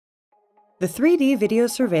The 3D video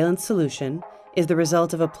surveillance solution is the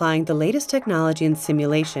result of applying the latest technology in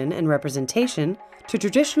simulation and representation to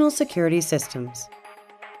traditional security systems.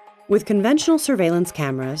 With conventional surveillance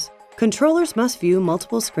cameras, controllers must view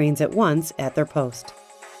multiple screens at once at their post.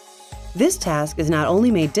 This task is not only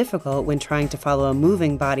made difficult when trying to follow a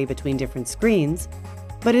moving body between different screens,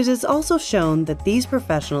 but it is also shown that these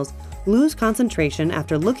professionals lose concentration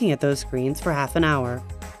after looking at those screens for half an hour,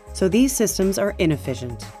 so these systems are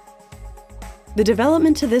inefficient. The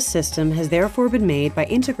development to this system has therefore been made by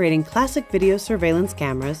integrating classic video surveillance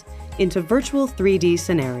cameras into virtual 3D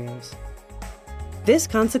scenarios. This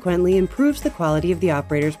consequently improves the quality of the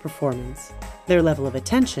operator's performance, their level of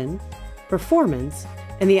attention, performance,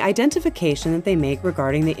 and the identification that they make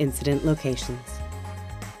regarding the incident locations.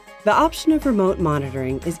 The option of remote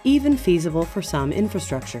monitoring is even feasible for some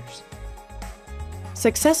infrastructures.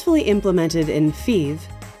 Successfully implemented in FIV,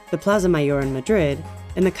 the Plaza Mayor in Madrid,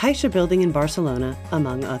 and the Caixa building in Barcelona,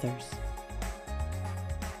 among others.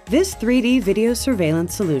 This 3D video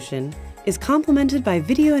surveillance solution is complemented by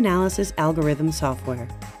video analysis algorithm software,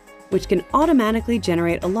 which can automatically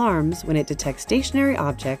generate alarms when it detects stationary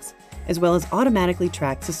objects, as well as automatically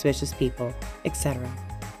track suspicious people, etc.